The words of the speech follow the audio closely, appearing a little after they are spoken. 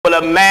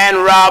a man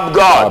rob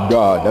God. Rob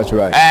God, that's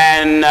right.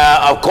 And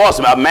of course,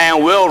 a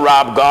man will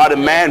rob God. A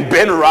man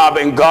been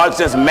robbing God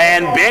since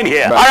man been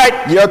here. Right. All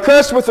right. You're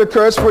cursed with a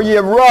curse, for ye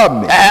have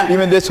robbed me,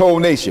 even this whole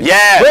nation.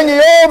 Yeah. Bring ye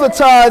all the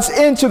tithes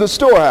into the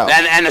storehouse.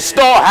 And the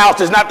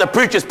storehouse is not the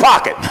preacher's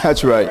pocket.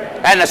 That's right.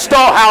 And the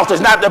storehouse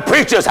is not the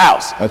preacher's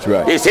house. That's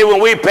right. You see,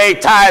 when we pay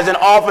tithes and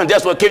offerings,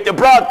 that's what keep the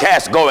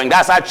broadcast going.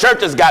 That's how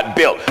churches got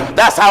built.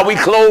 That's how we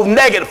clothe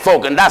naked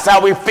folk, and that's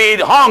how we feed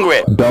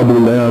hungry.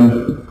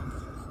 WMWDO.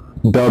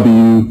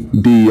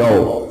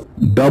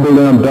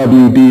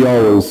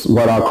 WMWDO is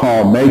what I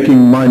call making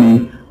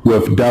money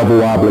with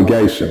devil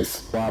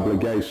obligations.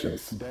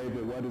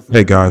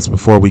 Hey guys,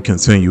 before we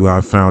continue,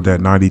 I found that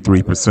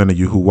 93% of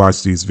you who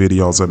watch these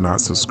videos are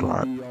not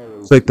subscribed.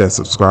 Click that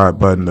subscribe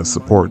button to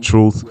support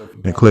truth,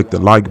 and click the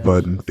like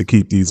button to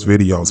keep these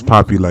videos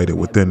populated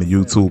within the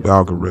YouTube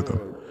algorithm.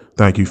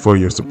 Thank you for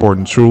your support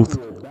in truth.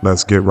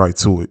 Let's get right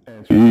to it.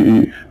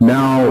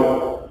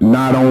 Now,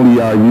 not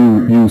only are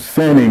you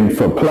sinning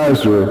for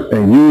pleasure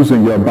and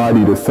using your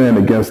body to sin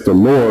against the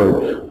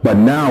Lord, but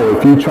now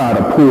if you try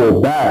to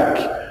pull back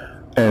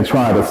and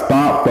try to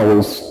stop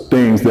those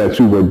things that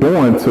you were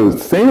doing to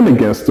sin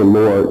against the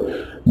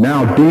Lord,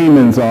 now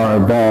demons are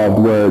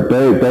involved where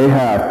they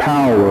have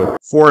power.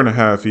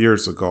 4.5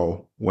 years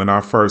ago, when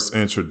I first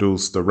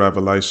introduced the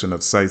revelation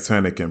of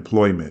satanic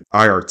employment,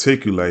 I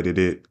articulated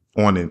it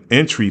on an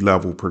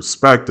entry-level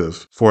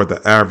perspective for the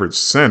average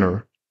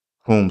sinner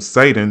whom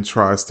Satan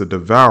tries to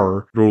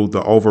devour through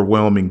the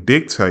overwhelming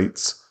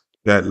dictates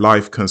that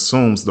life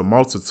consumes the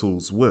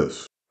multitudes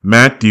with.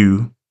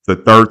 Matthew, the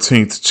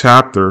 13th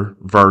chapter,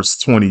 verse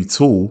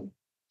 22,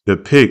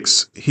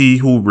 depicts he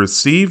who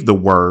received the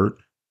word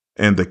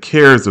and the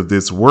cares of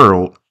this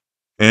world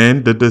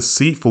and the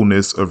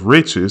deceitfulness of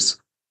riches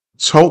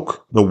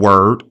choke the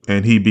word,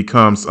 and he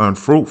becomes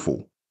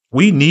unfruitful.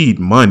 We need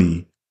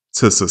money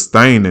to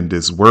sustain in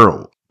this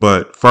world,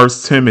 but 1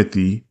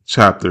 Timothy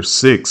chapter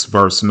 6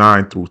 verse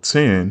 9 through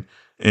 10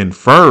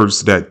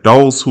 infers that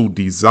those who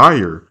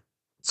desire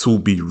to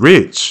be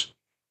rich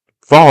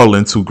fall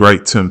into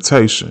great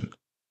temptation,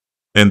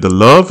 and the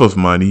love of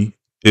money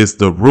is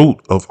the root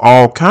of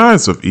all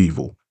kinds of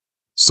evil.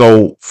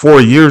 So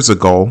 4 years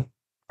ago,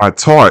 I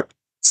taught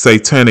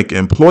satanic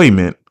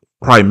employment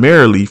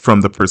primarily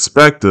from the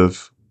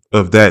perspective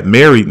of that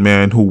married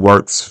man who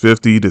works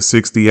 50 to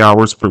 60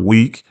 hours per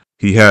week.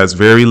 He has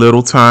very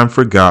little time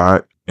for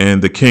God,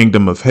 and the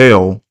kingdom of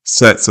hell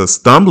sets a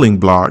stumbling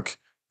block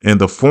in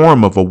the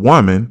form of a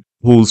woman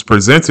who's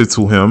presented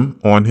to him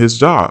on his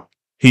job.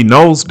 He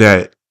knows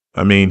that,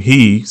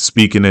 he,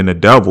 speaking in the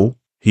devil,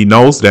 he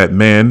knows that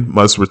man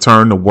must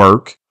return to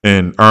work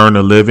and earn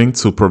a living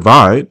to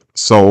provide,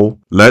 so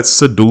let's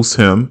seduce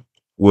him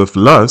with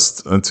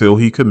lust until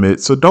he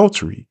commits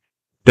adultery.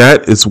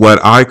 That is what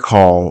I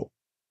call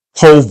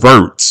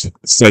covert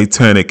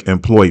satanic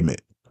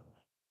employment.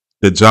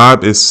 The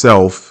job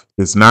itself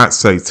is not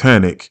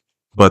satanic,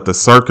 but the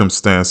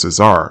circumstances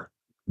are.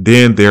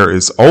 Then there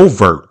is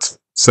overt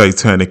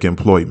satanic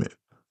employment.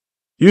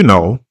 You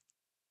know,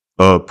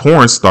 a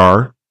porn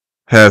star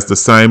has the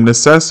same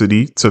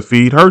necessity to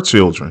feed her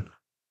children,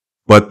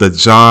 but the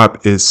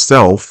job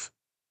itself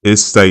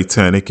is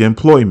satanic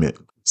employment.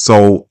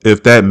 So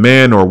if that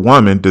man or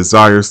woman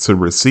desires to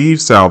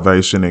receive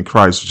salvation in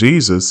Christ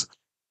Jesus,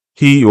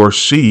 he or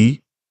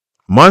she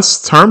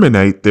must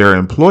terminate their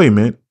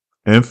employment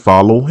and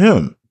follow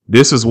him.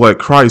 This is what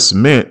Christ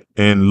meant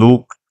in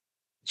Luke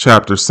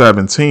chapter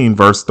 17,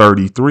 verse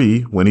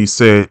 33, when he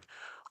said,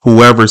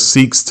 "Whoever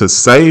seeks to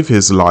save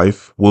his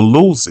life will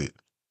lose it,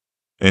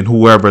 and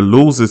whoever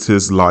loses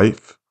his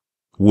life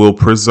will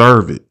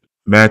preserve it."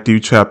 Matthew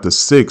chapter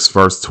 6,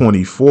 verse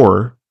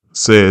 24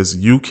 says,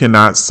 "You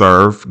cannot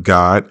serve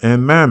God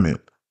and mammon."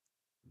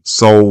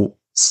 So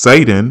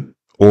Satan,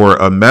 or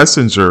a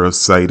messenger of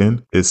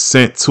Satan, is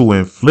sent to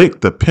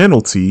inflict the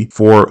penalty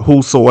for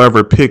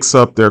whosoever picks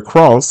up their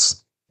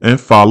cross and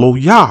follow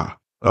Yah.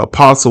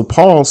 Apostle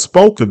Paul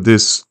spoke of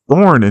this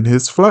thorn in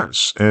his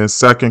flesh in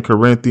 2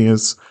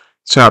 Corinthians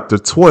chapter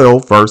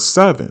 12, verse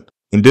 7.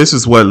 And this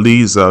is what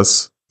leads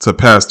us to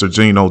Pastor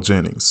Gino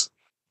Jennings.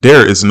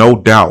 There is no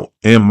doubt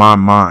in my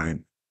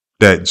mind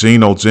that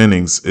Gino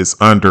Jennings is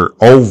under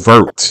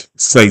overt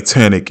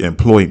satanic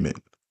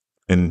employment,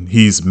 and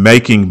he's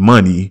making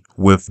money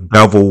with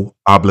devil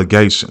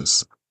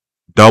obligations.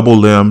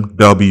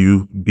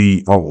 WMWDO,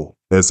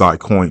 as I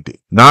coined it.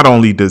 Not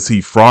only does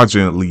he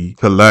fraudulently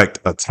collect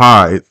a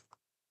tithe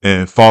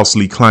and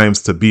falsely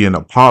claims to be an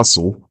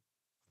apostle,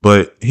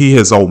 but he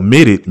has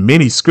omitted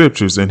many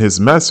scriptures in his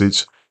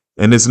message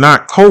and is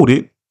not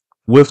coded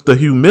with the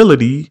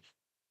humility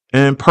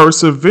and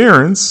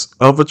perseverance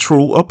of a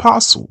true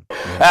apostle.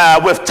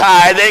 With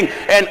tithing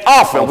and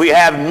offering, we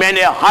have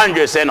many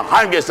hundreds and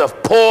hundreds of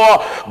poor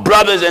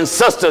brothers and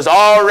sisters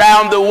all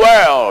around the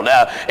world,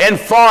 in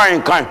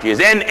foreign countries,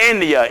 in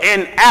India,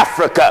 in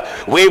Africa.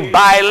 We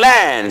buy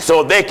land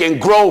so they can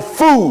grow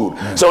food,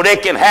 so they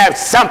can have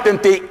something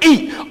to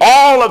eat.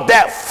 All of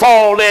that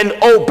fall in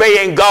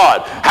obeying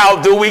God. How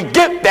do we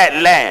get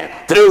that land?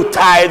 Through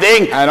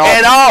tithing and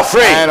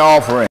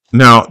offering.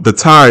 Now, the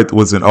tithe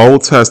was an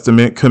Old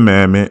Testament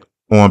commandment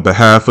on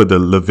behalf of the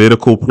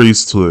Levitical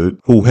priesthood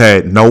who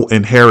had no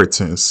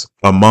inheritance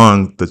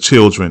among the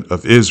children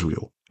of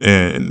Israel.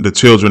 And the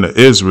children of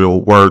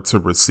Israel were to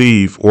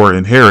receive or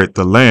inherit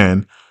the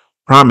land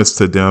promised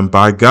to them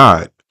by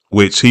God,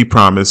 which he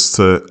promised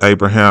to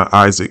Abraham,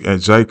 Isaac,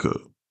 and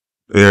Jacob,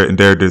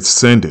 their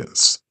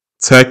descendants.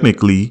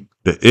 Technically,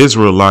 the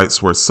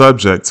Israelites were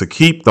subject to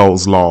keep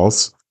those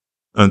laws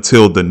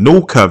until the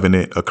new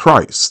covenant of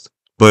Christ.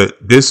 But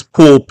this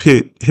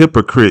pulpit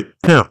hypocrite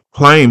pimp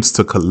claims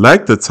to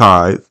collect the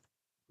tithe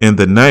in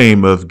the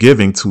name of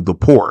giving to the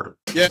poor.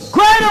 Yes.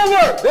 Greater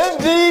work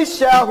than these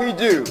shall he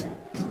do.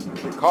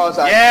 Because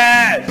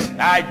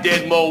I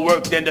did more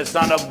work than the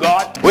Son of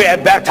God. We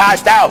had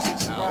baptized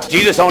thousands.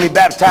 Jesus only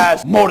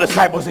baptized more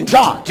disciples than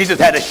John. Jesus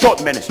had a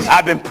short ministry.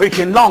 I've been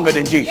preaching longer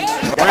than Jesus.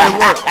 Greater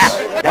work.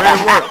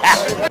 Greater work.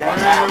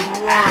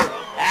 Greater work.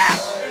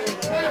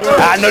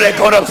 I know they're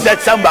going to upset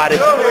somebody.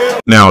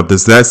 Now,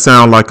 does that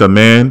sound like a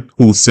man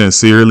who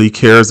sincerely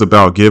cares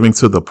about giving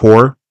to the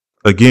poor?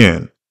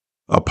 Again,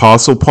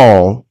 Apostle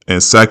Paul in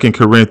 2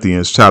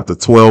 Corinthians chapter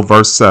 12,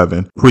 verse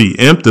 7,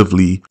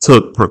 preemptively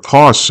took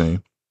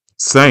precaution,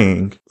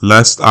 saying,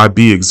 lest I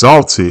be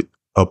exalted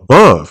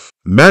above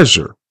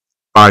measure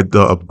by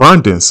the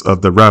abundance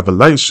of the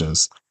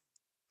revelations.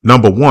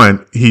 Number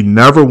one, he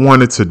never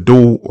wanted to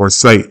do or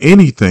say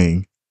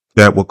anything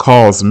that would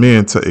cause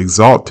men to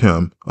exalt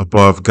him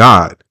above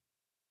God,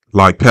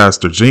 like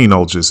Pastor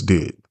Gino just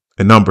did.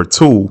 And number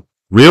two,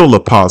 real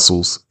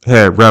apostles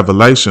had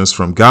revelations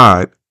from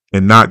God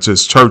and not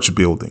just church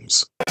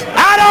buildings.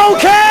 I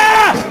don't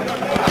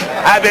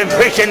care. I've been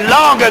preaching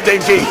longer than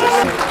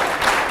Jesus.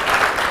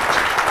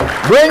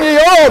 Bring ye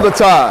all the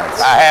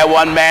tithes. I had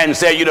one man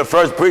say, you're the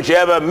first preacher I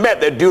ever met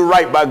that do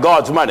right by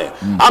God's money.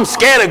 I'm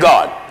scared of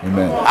God.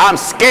 Amen. I'm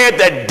scared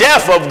to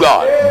death of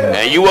God. Amen.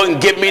 And you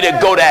wouldn't get me to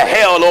go to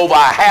hell over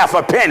a half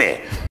a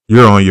penny.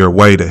 You're on your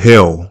way to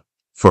hell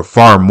for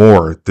far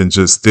more than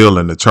just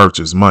stealing the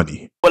church's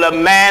money. Will a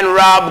man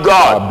rob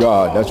God? Rob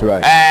God, that's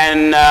right.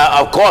 And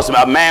of course,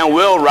 a man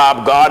will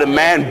rob God. A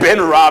man been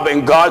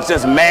robbing God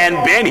since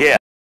man been here.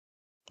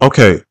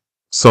 Okay,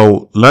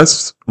 so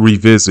let's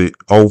revisit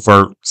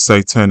overt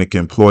satanic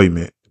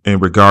employment in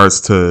regards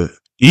to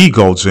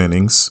Ego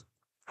Jennings,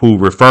 who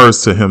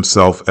refers to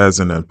himself as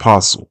an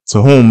apostle,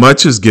 to whom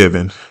much is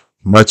given,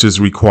 much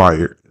is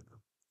required.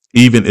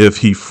 Even if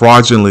he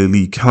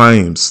fraudulently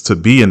claims to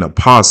be an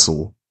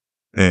apostle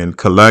and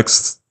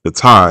collects the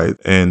tithe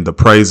and the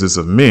praises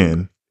of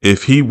men,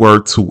 if he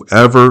were to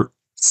ever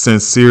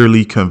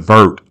sincerely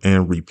convert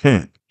and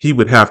repent, he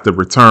would have to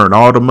return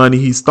all the money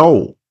he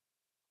stole.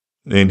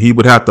 And he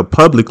would have to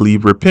publicly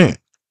repent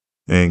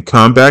and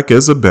come back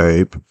as a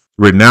babe,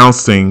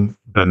 renouncing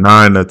the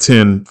 9 or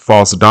 10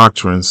 false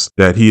doctrines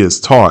that he has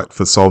taught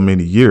for so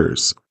many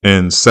years.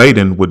 And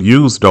Satan would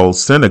use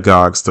those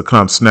synagogues to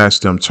come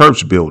snatch them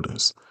church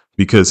buildings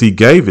because he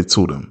gave it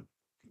to them.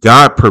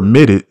 God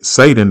permitted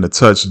Satan to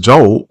touch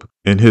Job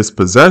and his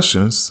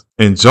possessions,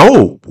 and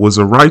Job was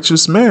a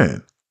righteous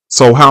man.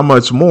 So how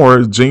much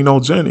more Gino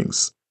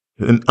Jennings,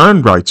 an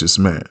unrighteous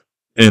man?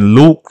 In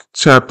Luke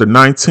chapter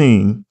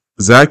 19,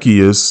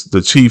 Zacchaeus,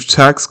 the chief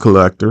tax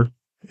collector,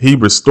 he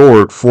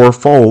restored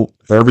fourfold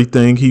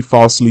everything he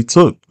falsely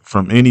took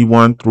from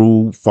anyone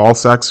through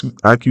false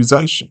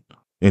accusation.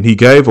 And he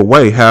gave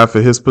away half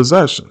of his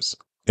possessions.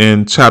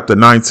 In chapter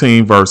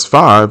 19, verse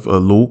 5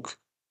 of Luke,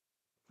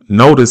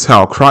 notice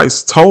how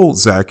Christ told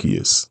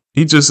Zacchaeus.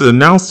 He just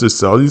announced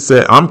himself. He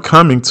said, I'm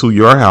coming to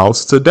your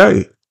house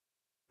today.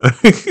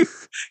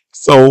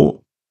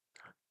 So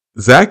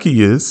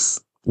Zacchaeus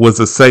was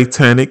a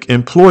satanic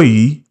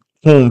employee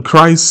whom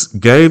Christ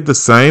gave the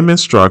same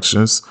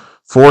instructions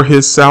for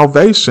his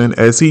salvation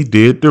as he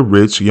did the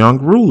rich young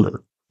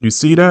ruler. You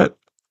see that?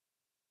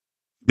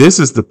 This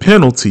is the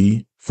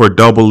penalty for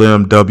double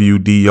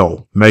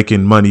MWDO,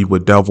 making money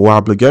with devil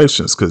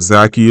obligations, because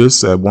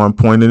Zacchaeus at one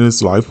point in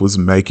his life was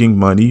making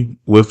money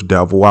with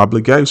devil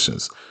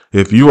obligations.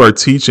 If you are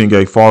teaching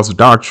a false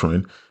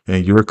doctrine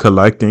and you're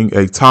collecting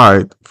a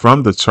tithe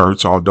from the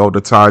church, although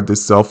the tithe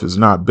itself is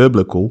not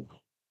biblical,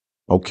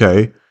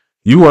 okay,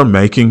 you are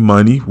making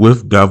money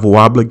with devil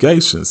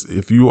obligations.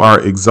 If you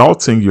are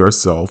exalting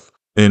yourself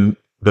in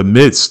the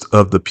midst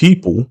of the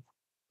people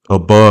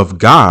above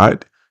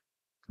God,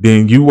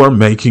 then you are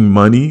making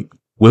money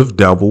with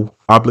devil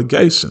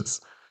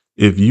obligations.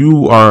 If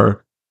you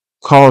are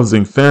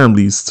causing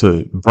families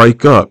to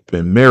break up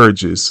and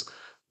marriages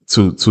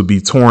to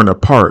be torn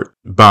apart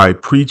by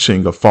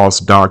preaching a false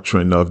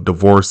doctrine of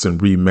divorce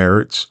and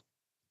remarriage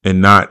and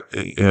not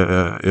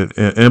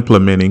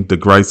implementing the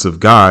grace of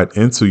God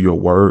into your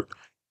word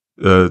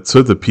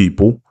to the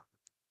people,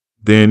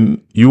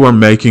 then you are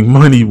making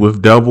money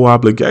with devil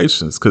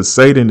obligations, because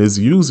Satan is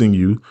using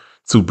you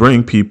to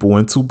bring people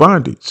into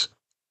bondage.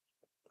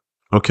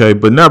 Okay,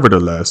 but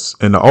nevertheless,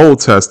 in the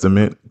Old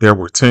Testament, there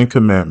were 10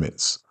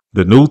 commandments.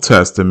 The New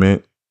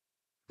Testament,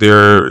 there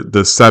are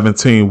the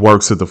 17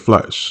 works of the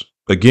flesh.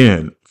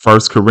 Again, 1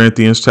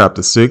 Corinthians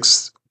chapter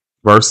 6,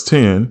 verse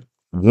 10,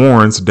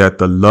 warns that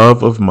the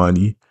love of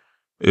money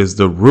is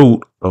the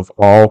root of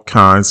all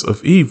kinds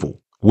of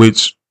evil,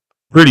 which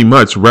pretty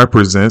much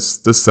represents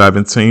the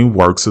 17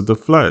 works of the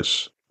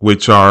flesh,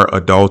 which are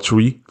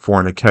adultery,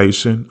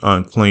 fornication,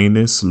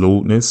 uncleanness,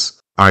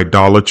 lewdness,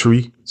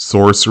 idolatry,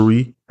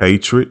 sorcery,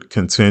 hatred,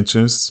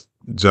 contentions,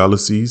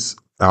 jealousies,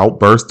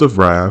 outbursts of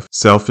wrath,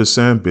 selfish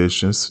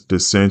ambitions,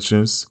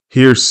 dissensions,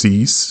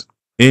 heresies,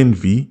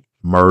 envy,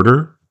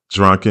 murder,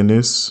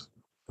 drunkenness,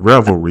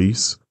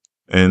 revelries,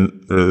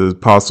 and the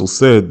apostle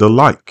said the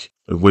like,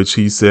 of which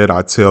he said,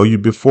 I tell you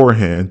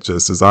beforehand,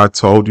 just as I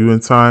told you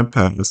in time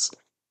past,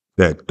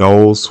 that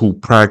those who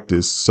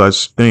practice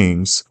such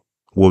things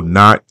will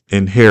not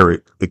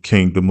inherit the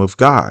kingdom of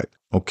God.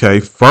 Okay.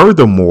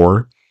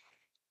 Furthermore,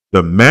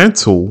 the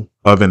mantle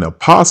of an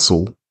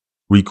apostle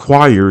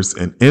requires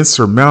an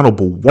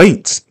insurmountable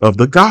weight of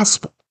the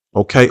gospel.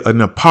 Okay.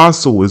 An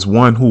apostle is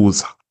one who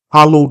is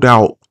hollowed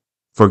out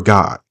for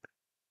God.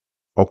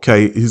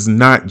 Okay. He's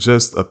not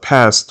just a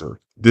pastor.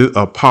 The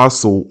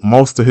apostle,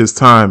 most of his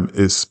time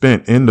is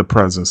spent in the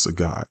presence of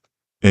God,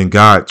 and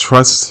God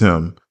trusts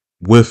him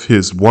with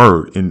his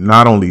word. And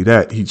not only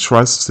that, he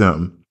trusts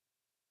him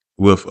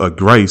with a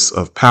grace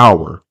of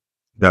power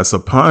that's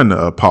upon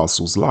the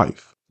apostle's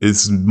life.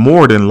 It's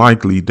more than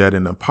likely that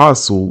an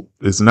apostle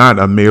is not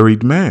a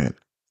married man.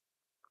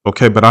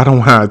 Okay, but I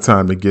don't have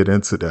time to get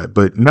into that.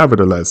 But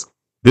nevertheless,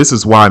 this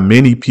is why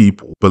many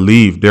people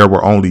believe there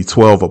were only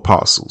 12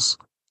 apostles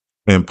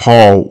and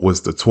Paul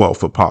was the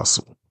 12th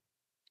apostle.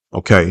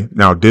 Okay,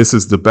 now this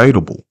is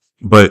debatable,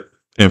 but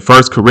in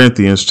 1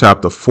 Corinthians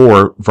chapter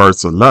 4,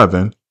 verse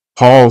 11,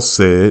 Paul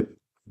said,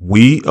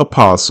 we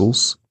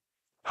apostles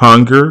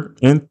hunger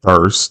and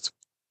thirst,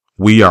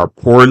 we are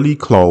poorly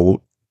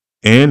clothed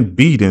and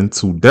beaten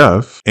to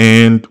death,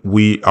 and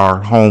we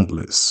are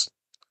homeless.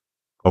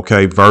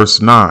 Okay,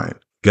 verse 9,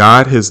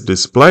 God has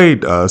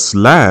displayed us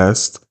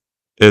last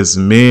as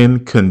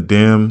men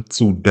condemned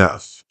to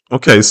death.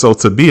 Okay, so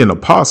to be an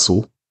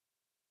apostle,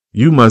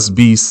 you must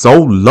be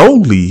so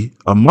lowly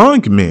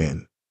among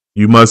men.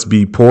 You must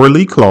be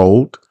poorly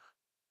clothed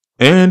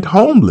and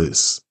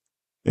homeless,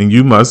 and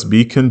you must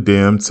be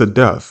condemned to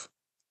death.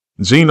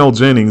 Gino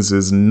Jennings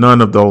is none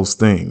of those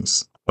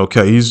things.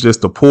 Okay, he's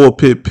just a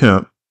pulpit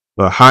pimp,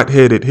 a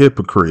hot-headed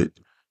hypocrite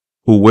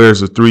who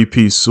wears a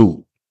three-piece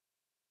suit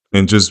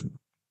and just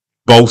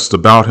boasts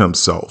about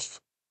himself.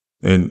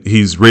 And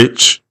he's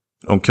rich.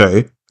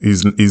 Okay,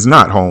 he's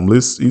not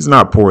homeless. He's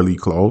not poorly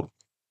clothed.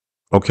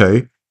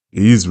 Okay.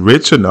 He's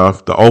rich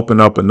enough to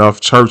open up enough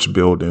church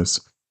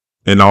buildings,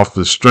 and off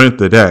the strength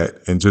of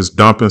that and just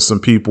dumping some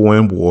people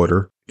in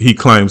water, he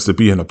claims to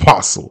be an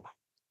apostle.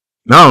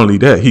 Not only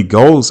that, he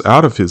goes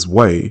out of his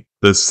way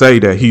to say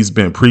that he's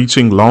been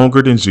preaching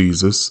longer than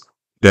Jesus,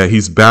 that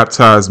he's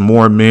baptized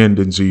more men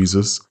than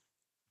Jesus.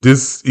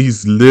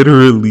 He's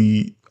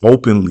literally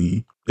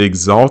openly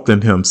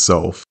exalting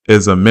himself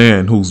as a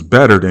man who's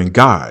better than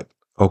God.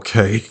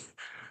 Okay.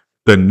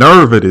 The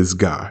nerve of this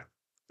guy.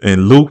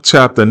 In Luke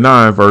chapter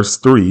 9, verse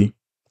 3,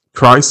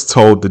 Christ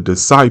told the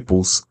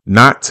disciples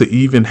not to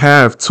even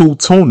have 2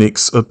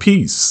 tunics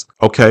apiece.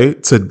 Okay,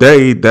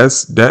 today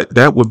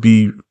that would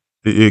be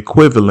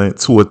equivalent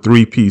to a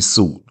 3-piece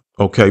suit.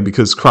 Okay,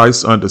 because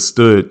Christ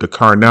understood the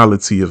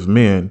carnality of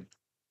men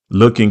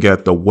looking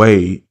at the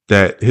way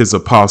that his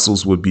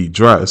apostles would be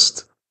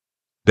dressed,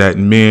 that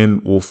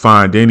men will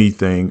find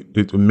anything.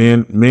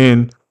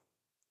 Men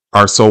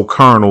are so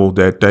carnal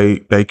that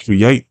they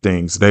create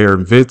things. They are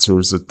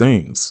inventors of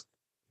things.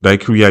 They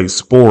create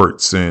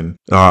sports and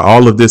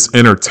all of this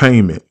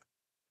entertainment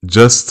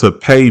just to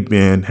pay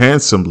men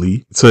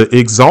handsomely to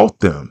exalt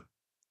them.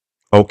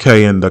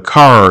 Okay, and the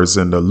cars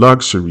and the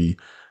luxury,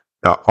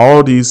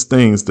 all these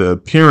things, the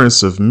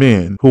appearance of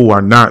men who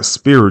are not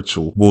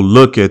spiritual will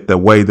look at the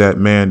way that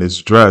man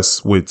is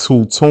dressed with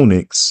 2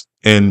 tunics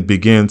and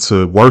begin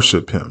to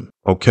worship him.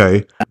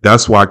 Okay,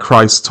 that's why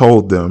Christ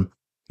told them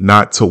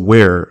not to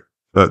wear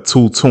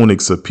 2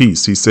 tunics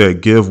apiece. He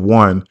said, give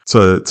one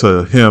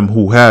to him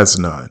who has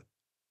none,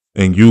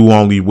 and you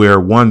only wear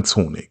 1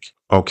 tunic.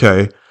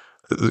 Okay.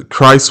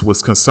 Christ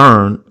was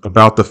concerned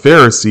about the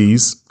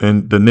Pharisees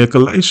and the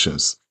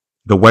Nicolaitans,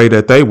 the way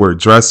that they were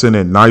dressing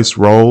in nice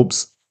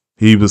robes.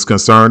 He was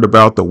concerned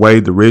about the way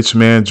the rich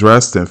man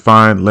dressed in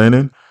fine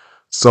linen.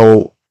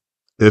 So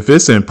if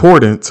it's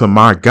important to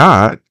my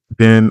God,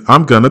 then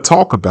I'm going to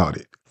talk about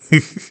it.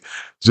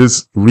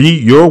 Just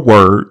read your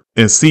word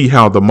and see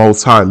how the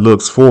Most High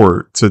looks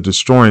forward to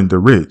destroying the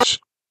rich.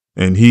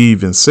 And he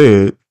even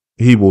said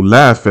he will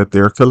laugh at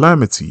their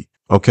calamity.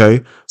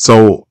 Okay,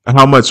 so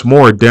how much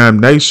more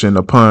damnation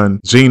upon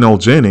Gino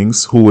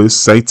Jennings, who is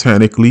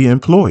satanically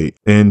employed,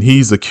 and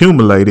he's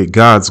accumulated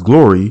God's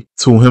glory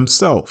to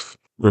himself.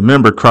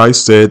 Remember,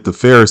 Christ said the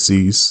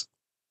Pharisees,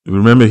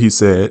 he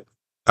said,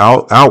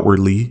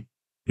 outwardly,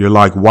 you're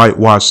like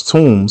whitewashed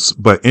tombs,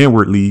 but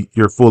inwardly,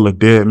 you're full of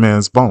dead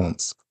man's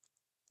bones.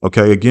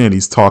 Okay, again,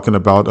 he's talking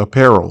about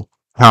apparel,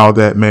 how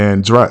that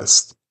man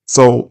dressed.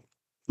 So,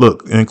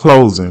 look, in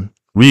closing,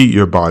 read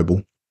your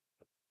Bible.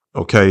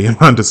 Okay,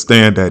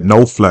 understand that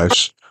no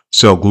flesh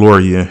shall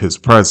glory in his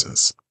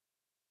presence,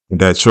 and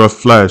that your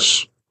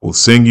flesh will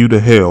send you to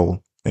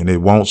hell and it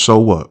won't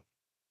show up.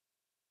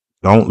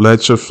 Don't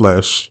let your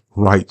flesh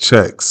write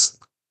checks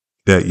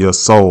that your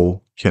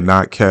soul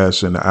cannot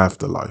cash in the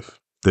afterlife.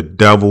 The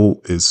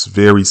devil is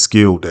very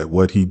skilled at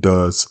what he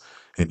does,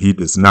 and he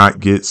does not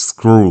get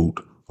screwed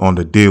on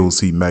the deals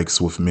he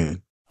makes with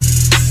men.